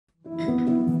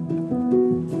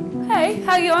Hey,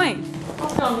 how are you going?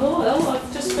 I've gone well.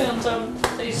 I've just found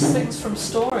these things from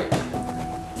storage.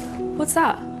 What's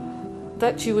that?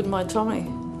 That's you with my tummy.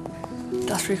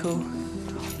 That's pretty cool.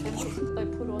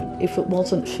 If it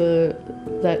wasn't for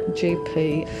that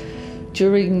GP,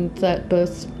 during that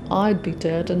birth, I'd be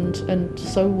dead and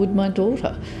so would my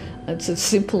daughter. It's as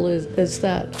simple as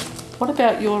that. What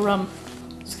about your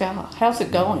scar? How's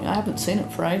it going? I haven't seen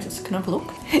it for ages. Can I have a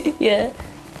look? Yeah.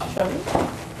 Show you.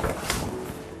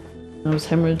 I was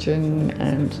hemorrhaging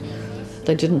and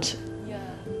they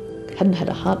hadn't had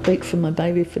a heartbeat from my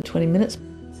baby for 20 minutes.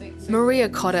 Maria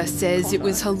Cotter says it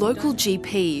was her local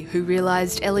GP who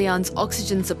realised Eliane's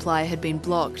oxygen supply had been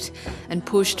blocked and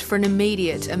pushed for an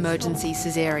immediate emergency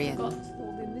caesarean.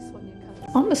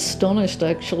 I'm astonished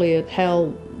actually at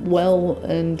how well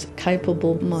and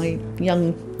capable my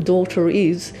young daughter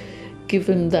is,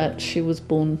 given that she was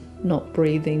born not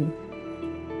breathing.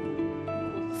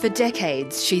 For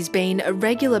decades, she's been a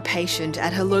regular patient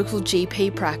at her local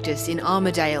GP practice in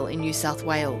Armidale in New South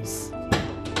Wales.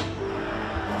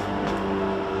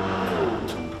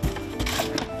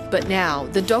 But now,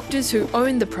 the doctors who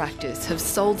own the practice have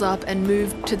sold up and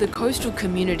moved to the coastal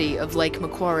community of Lake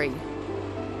Macquarie.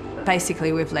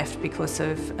 Basically, we've left because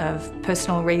of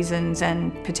personal reasons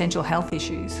and potential health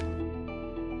issues.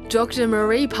 Dr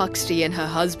Marie Puxty and her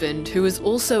husband, who is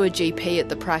also a GP at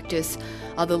the practice,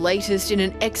 are the latest in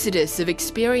an exodus of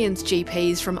experienced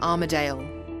GPs from Armidale.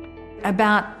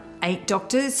 About 8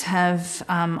 doctors have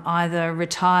either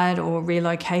retired or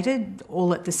relocated,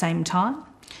 all at the same time.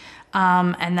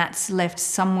 And that's left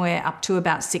somewhere up to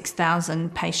about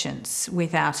 6,000 patients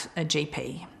without a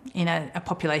GP in a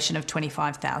population of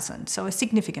 25,000, so a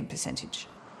significant percentage.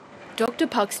 Dr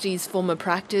Puxty's former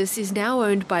practice is now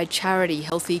owned by charity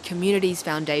Healthy Communities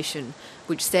Foundation,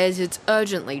 which says it's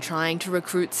urgently trying to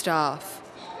recruit staff.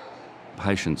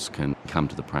 Patients can come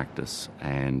to the practice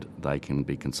and they can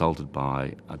be consulted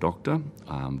by a doctor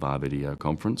via video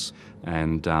conference,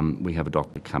 and we have a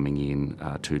doctor coming in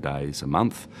 2 days a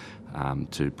month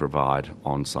to provide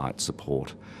on-site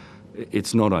support.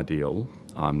 It's not ideal.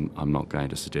 I'm not going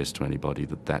to suggest to anybody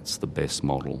that that's the best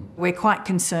model. We're quite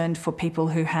concerned for people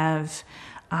who have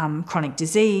chronic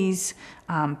disease,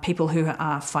 people who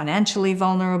are financially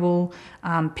vulnerable,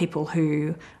 people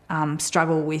who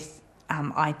struggle with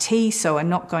IT, so are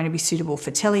not going to be suitable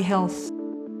for telehealth.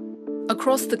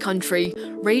 Across the country,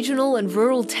 regional and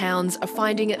rural towns are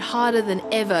finding it harder than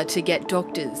ever to get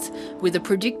doctors, with a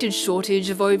predicted shortage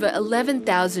of over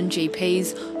 11,000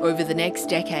 GPs over the next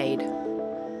decade.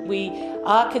 We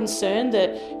are concerned that,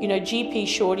 GP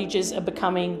shortages are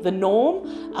becoming the norm,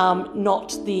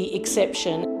 not the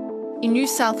exception. In New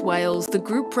South Wales, the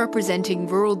group representing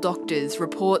rural doctors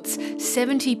reports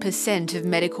 70% of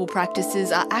medical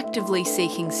practices are actively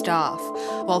seeking staff,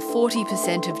 while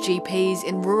 40% of GPs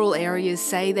in rural areas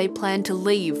say they plan to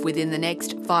leave within the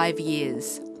next 5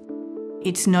 years.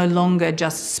 It's no longer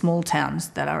just small towns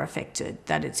that are affected,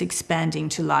 that it's expanding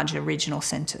to larger regional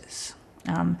centres.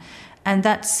 And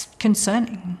that's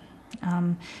concerning.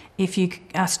 If you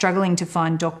are struggling to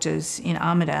find doctors in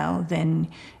Armidale, then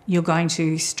you're going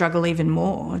to struggle even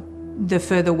more the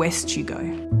further west you go.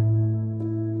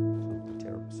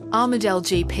 Armidale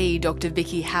GP Dr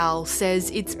Vicky Howell says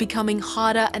it's becoming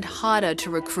harder and harder to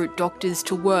recruit doctors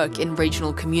to work in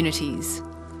regional communities.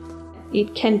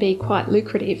 It can be quite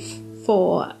lucrative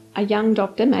for a young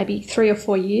doctor, maybe 3 or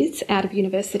 4 years out of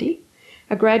university,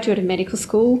 a graduate of medical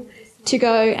school, to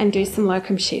go and do some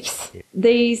locum shifts.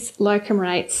 These locum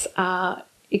rates are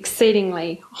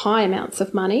exceedingly high amounts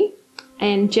of money,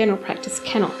 and general practice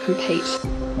cannot compete.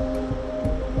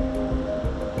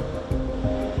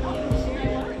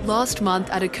 Last month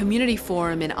at a community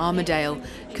forum in Armidale,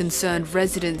 concerned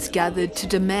residents gathered to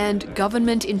demand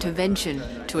government intervention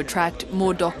to attract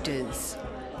more doctors.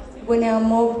 When our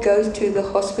mob goes to the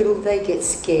hospital, they get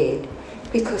scared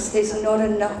because there's not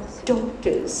enough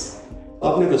doctors.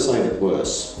 I've never seen it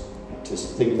worse. To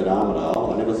think that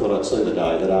Armidale, I never thought I'd see the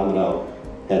day that Armidale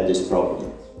had this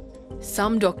problem.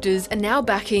 Some doctors are now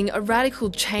backing a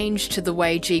radical change to the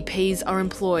way GPs are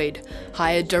employed,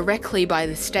 hired directly by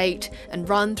the state and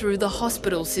run through the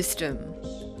hospital system.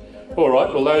 All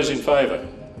right, well, those in favour?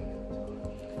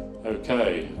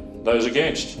 Okay. Those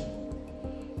against?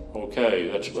 Okay,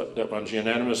 that one's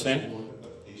unanimous then.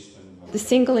 The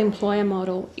single employer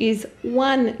model is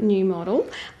one new model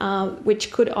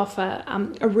which could offer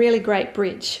a really great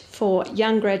bridge for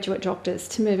young graduate doctors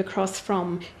to move across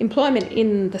from employment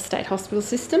in the state hospital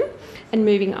system and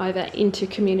moving over into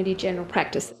community general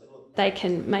practice. They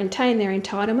can maintain their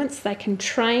entitlements, they can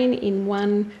train in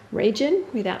one region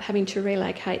without having to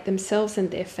relocate themselves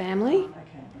and their family.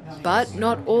 But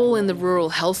not all in the rural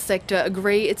health sector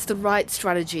agree it's the right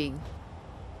strategy.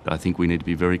 I think we need to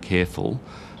be very careful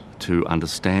to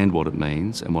understand what it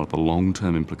means and what the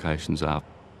long-term implications are.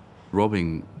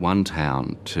 Robbing one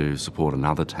town to support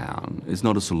another town is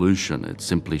not a solution, it's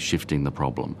simply shifting the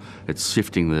problem. It's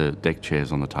shifting the deck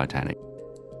chairs on the Titanic.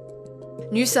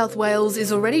 New South Wales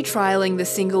is already trialling the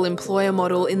single employer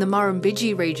model in the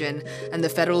Murrumbidgee region, and the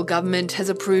federal government has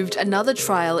approved another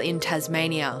trial in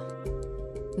Tasmania.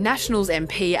 Nationals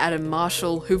MP Adam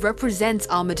Marshall, who represents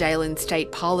Armidale in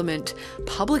state parliament,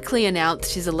 publicly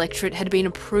announced his electorate had been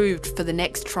approved for the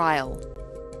next trial.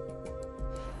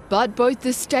 But both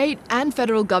the state and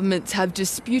federal governments have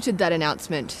disputed that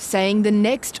announcement, saying the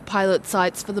next pilot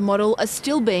sites for the model are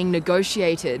still being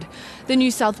negotiated. The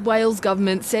New South Wales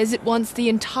government says it wants the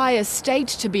entire state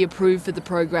to be approved for the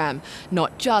program,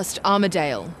 not just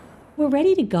Armidale. We're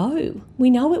ready to go. We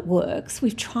know it works.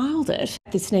 We've trialled it.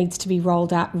 This needs to be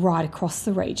rolled out right across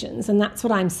the regions, and that's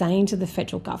what I'm saying to the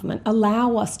federal government.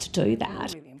 Allow us to do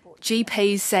that.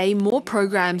 GPs say more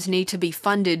programs need to be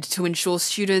funded to ensure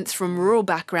students from rural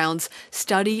backgrounds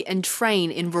study and train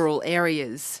in rural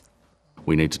areas.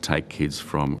 We need to take kids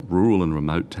from rural and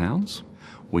remote towns.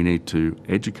 We need to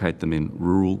educate them in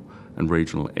rural and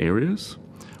regional areas.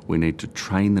 We need to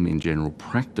train them in general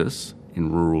practice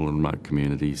in rural and remote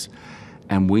communities.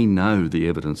 And we know the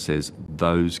evidence says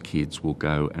those kids will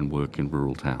go and work in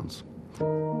rural towns.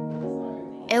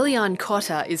 Eliane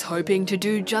Cotter is hoping to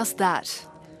do just that.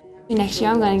 Next year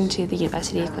I'm going to the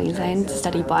University of Queensland to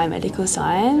study biomedical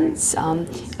science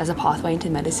as a pathway into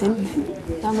medicine.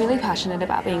 I'm really passionate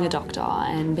about being a doctor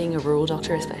and being a rural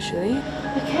doctor especially.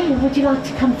 Okay, would you like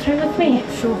to come through with me?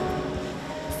 Sure.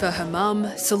 For her mum,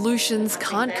 solutions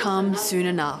can't come soon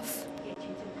enough.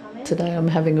 Today I'm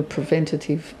having a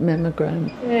preventative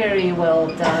mammogram. Very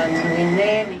well done. In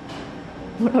there.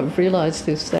 What I've realised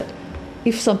is that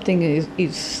if something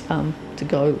is to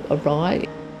go awry,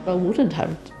 I wouldn't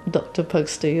have Dr.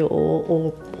 Posty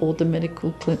or the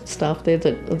medical staff there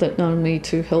that know me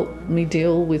to help me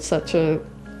deal with such a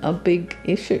big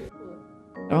issue.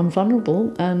 I'm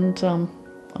vulnerable and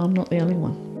I'm not the only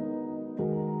one.